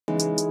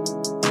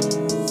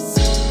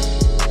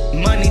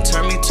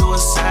a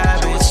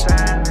savage.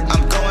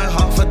 I'm going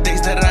hard for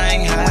things that I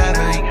ain't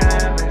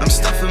having. I'm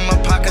stuffing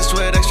my pockets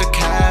with extra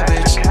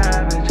cabbage.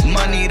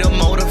 Money the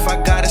motive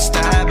I got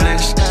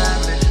established.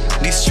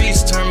 These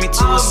streets turn me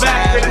to a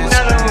savage.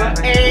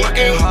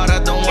 Working hard,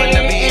 I don't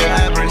wanna be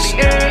average.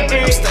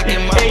 I'm stuck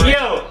in my Hey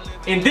yo,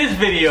 in this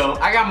video,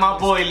 I got my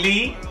boy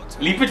Lee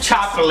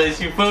Petropolis,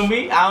 you feel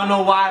me? I don't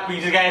know why, but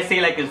you just gotta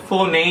say like his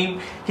full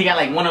name. He got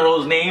like one of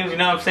those names, you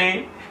know what I'm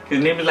saying? His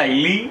name is like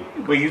Lee,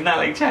 but he's not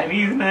like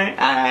Chinese, man.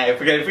 Alright,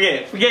 forget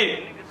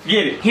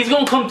it. He's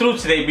gonna come through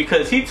today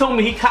because he told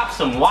me he copped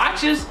some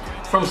watches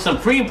from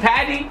Supreme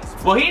Patty.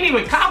 Well, he didn't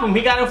even cop them.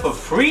 He got them for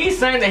free,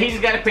 son, that he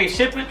just gotta pay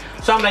shipping.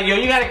 So I'm like, yo,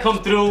 you gotta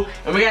come through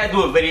and we gotta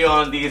do a video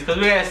on these because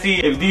we gotta see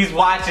if these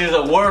watches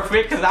are worth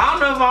it. Cause I don't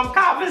know if I'm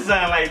copping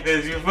something like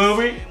this, you feel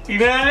me? You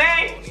know what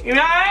I mean? You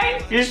know what I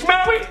mean? You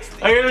smell me?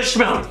 Or you don't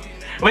smell me?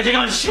 But you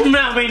gonna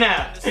smell me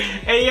now.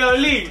 Hey, yo,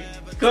 Lee,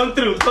 come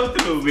through,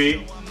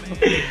 B.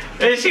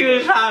 Let's see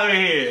what's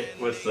happening here.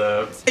 What's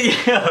up?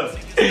 Yo,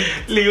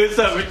 Lee, what's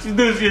up?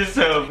 Introduce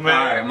yourself, man.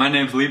 Alright, my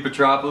name's Lee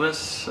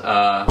Petropolis.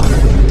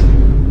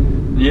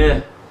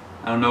 Yeah.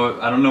 I don't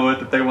know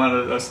what they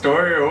want a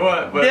story or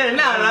what, but yeah,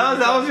 nah,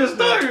 that was your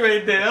story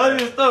right there. That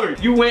was your story.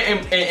 You went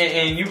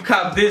and you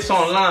copped this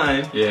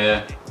online.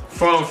 Yeah.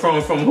 From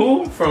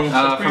who? From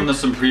the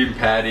Supreme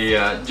Patty,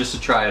 just to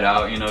try it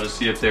out, you know, to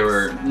see if they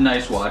were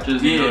nice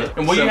watches. Yeah. You know?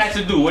 And what you had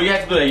to do? What you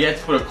had to do? Like, you had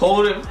to put a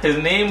code, his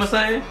name or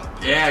something?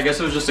 Yeah, I guess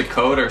it was just a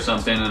code or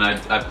something, and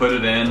I put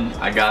it in.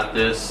 I got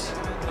this.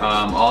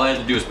 All I had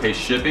to do was pay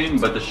shipping,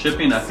 but the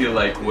shipping I feel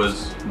like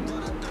was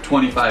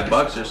 25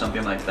 bucks or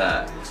something like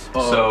that.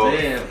 Oh, so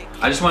damn.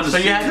 I just wanted to see.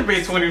 So you had to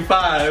pay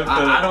 25.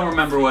 I don't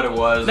remember what it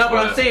was. No, but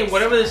I'm saying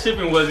whatever the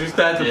shipping was, you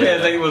still had to pay. I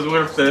think it was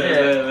worth it.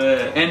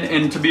 Yeah.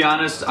 And to be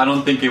honest, I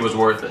don't think it was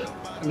worth it.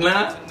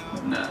 Nah.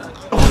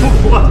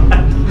 What?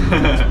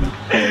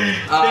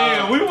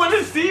 Damn, we want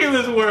to see if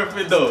it's worth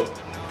it though.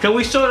 Can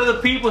we show it to the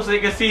people so they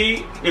can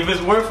see if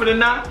it's worth it or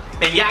not?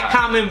 And y'all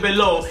comment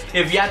below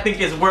if y'all think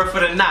it's worth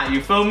it or not.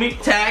 You feel me?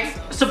 Tag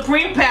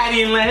Supreme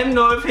Patty and let him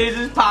know if his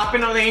is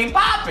popping or they ain't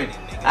popping.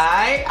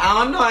 Alright? I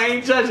don't know. I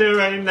ain't judging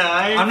right now.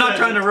 I'm not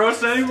trying to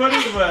roast anybody,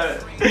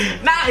 but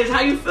nah, it's how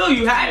you feel.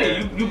 You had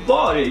it. You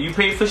bought it. You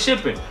paid for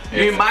shipping. You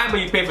didn't buy it, but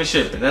you paid for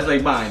shipping. That's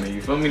like buying it.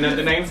 You feel me?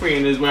 Nothing ain't free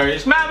in this world.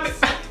 Smell me.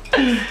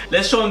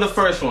 Let's show him the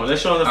first one.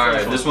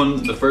 Alright,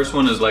 the first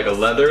one is like a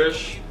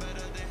leatherish.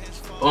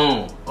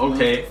 Oh,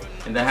 okay.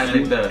 And that has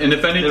like the and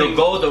if anything, little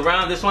gold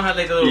around. This one has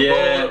like the little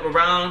gold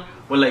around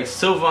with like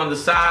silver on the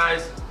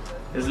sides.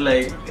 It's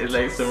like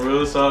some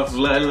real soft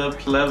leather,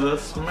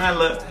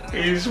 smell it.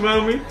 You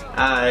smell me?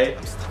 Alright.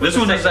 This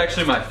one is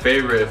actually my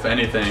favorite, if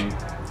anything.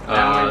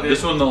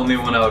 This one's the only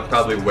one I would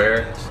probably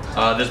wear.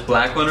 This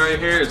black one right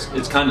here,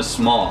 it's kind of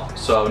small,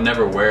 so I would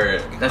never wear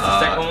it. That's the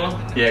second one?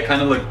 Yeah, it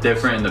kind of looked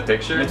different in the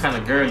picture. It's kind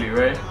of girly,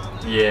 right?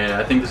 Yeah,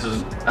 I think this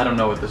is, I don't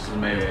know what this is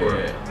made for.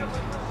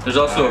 There's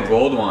also a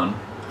gold one.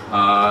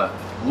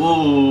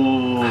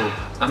 Ooh.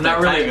 I'm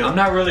not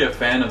really a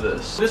fan of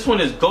this. This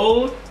one is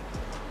gold.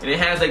 And it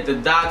has like the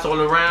dots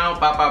all around,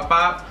 pop, pop,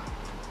 pop.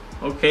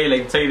 Okay,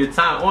 like tell you the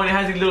time. Oh, and it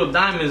has these little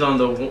diamonds on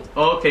the,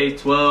 okay,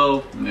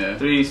 12,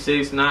 3,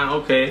 6, 9,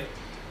 okay.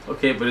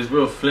 Okay, but it's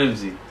real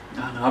flimsy. I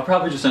don't know, I'll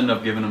probably just end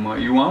up giving them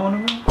away. You want one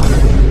of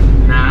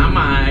them? Nah, I'm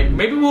alright.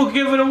 Maybe we'll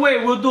give it away.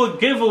 We'll do a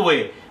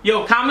giveaway.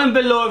 Yo, comment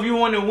below if you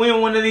want to win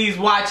one of these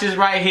watches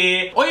right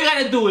here. All you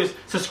gotta do is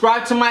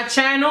subscribe to my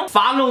channel.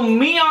 Follow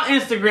me on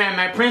Instagram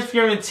at Prince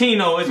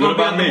Fiorentino. It's gonna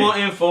be on the more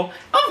info. Of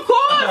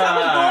course, I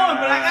was going,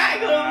 but I gotta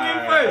go with me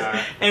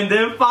first. And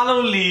then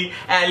follow Lee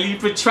at Lee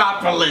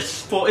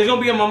Petropolis. It's gonna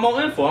be on my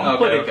more info. I'm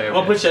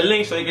gonna put your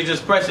link so you can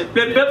just press it.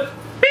 Blip, blip,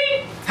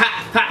 beep,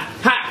 ha, ha,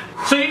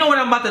 ha. So you know what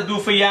I'm about to do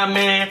for y'all,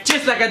 man?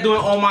 Just like I do in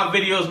all my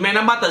videos, man.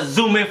 I'm about to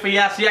zoom in for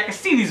y'all so y'all can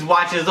see these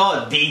watches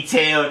all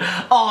detailed,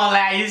 all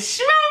that. You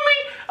smell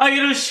me? Oh,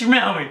 you don't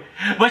smell me.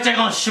 But you're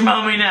gonna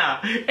smell me now.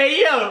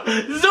 Hey, yo,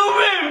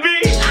 zoom in, B.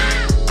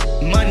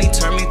 Money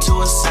turned me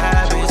to a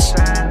savage.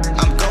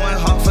 I'm going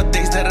hard for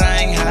things that I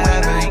ain't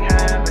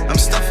having. I'm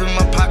stuffing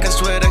my pockets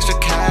with extra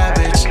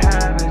cabbage.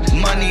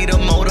 Money the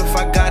motive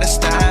I got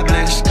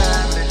established.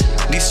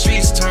 These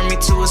streets turn me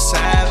to a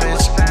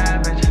savage.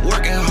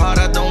 Working hard,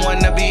 I don't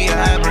wanna be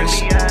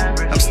average.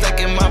 I'm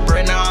stacking my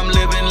bread, now I'm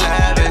living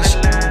lavish.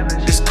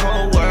 This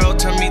cold world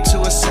turned me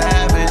to a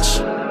savage.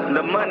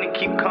 The money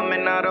keep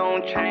coming, I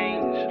don't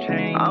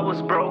change. I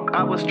was broke,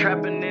 I was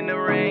trapping in the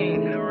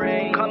rain.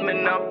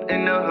 Coming up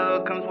in the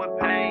hood comes with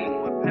pain.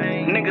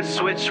 Niggas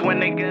switch when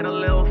they get a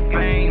little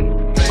fame.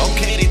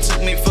 Okay, they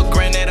took me for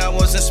granted, I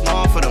wasn't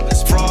small for them.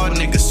 It's fraud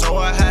niggas, so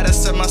I had to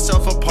set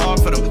myself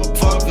apart for them.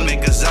 Fuck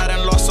niggas, I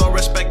done lost all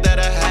respect that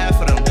I had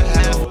for them.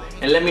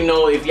 And let me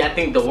know if y'all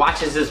think the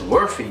watches is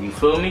worth it, you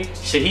feel me?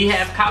 Should he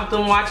have copped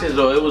them watches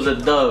or it was a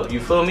dub,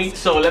 you feel me?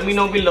 So let me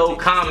know below,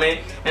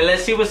 comment, and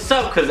let's see what's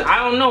up, cause I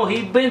don't know,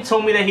 he been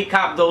told me that he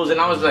copped those and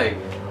I was like,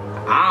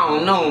 I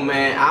don't know,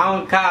 man. I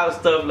don't cop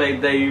stuff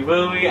like that, you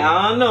feel me?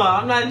 I don't know.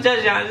 I'm not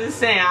judging. I'm just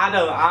saying, I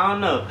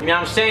don't know. You know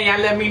what I'm saying? Y'all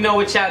let me know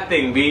what y'all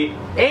think, B.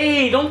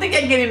 Hey, don't think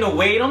I get in the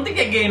way. Don't think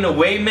I get in the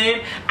way,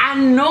 man. I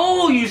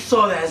know you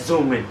saw that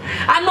zoom in.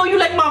 I know you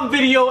like my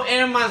video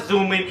and my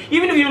zoom in.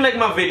 Even if you don't like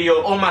my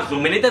video or my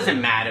zoom in, it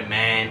doesn't matter,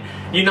 man.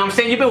 You know what I'm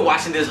saying? You've been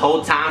watching this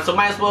whole time, so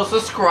might as well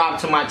subscribe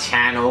to my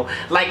channel,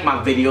 like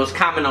my videos,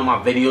 comment on my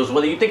videos.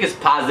 Whether you think it's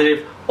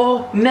positive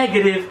or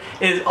negative,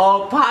 is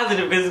all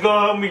positive. It's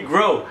gonna help me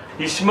grow.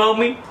 You smell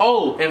me?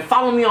 Oh, and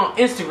follow me on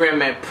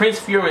Instagram at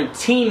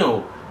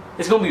FIORENTINO.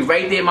 It's gonna be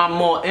right there, my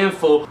more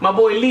info. My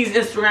boy Lee's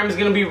Instagram is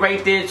gonna be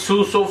right there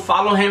too, so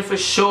follow him for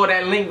sure.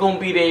 That link gonna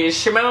be there. You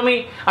smell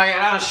me? Alright,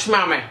 I don't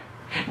smell me,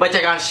 but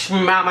you gonna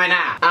smell me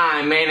now.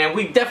 Alright, man, and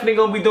we definitely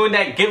gonna be doing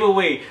that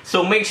giveaway.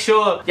 So make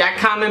sure y'all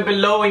comment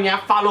below and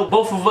y'all follow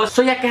both of us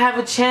so y'all can have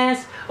a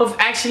chance of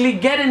actually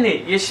getting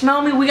it. You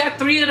smell me? We got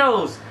 3 of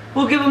those.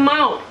 We'll give them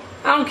out.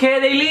 I don't care,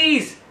 they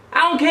Lee's.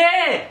 I don't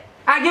care.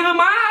 I give them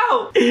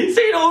out.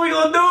 So you know what we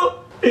gonna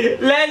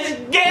do? Let's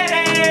get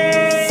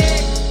it.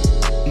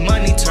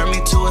 Money turned me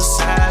to a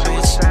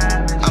savage.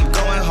 I'm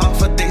going hard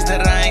for things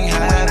that I ain't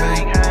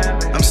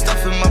having. I'm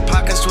stuffing my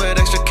pockets with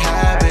extra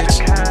cabbage.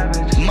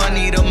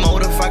 Money the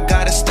motive I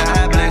got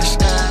established.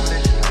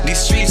 These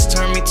streets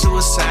turn me to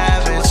a savage.